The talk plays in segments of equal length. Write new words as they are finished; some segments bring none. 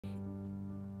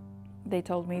they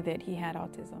told me that he had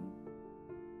autism.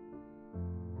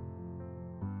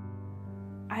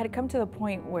 I had come to the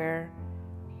point where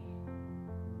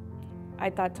I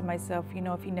thought to myself, you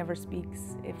know, if he never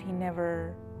speaks, if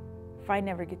I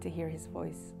never get to hear his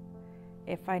voice,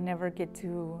 if I never get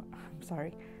to, I'm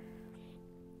sorry,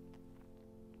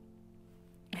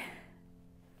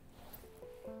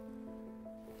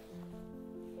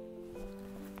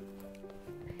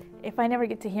 if I never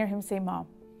get to hear him say mom,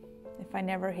 if I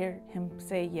never hear him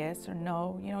say yes or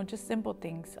no, you know, just simple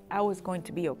things, I was going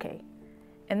to be okay.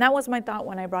 And that was my thought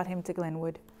when I brought him to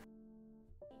Glenwood.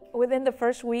 Within the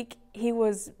first week, he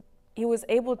was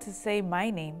able to say my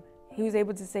name. He was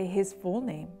able to say his full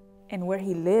name and where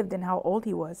he lived and how old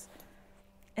he was.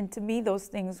 And to me, those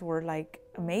things were like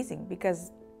amazing,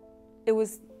 because it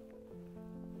was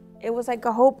like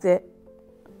a hope that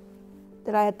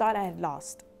I had thought I had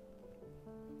lost.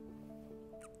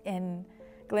 And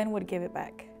Glenwood gave it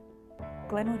back.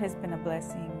 Glenwood has been a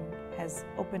blessing, has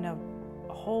opened up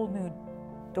a whole new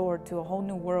door to a whole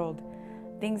new world.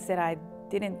 Things that I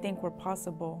didn't think were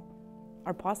possible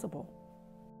are possible.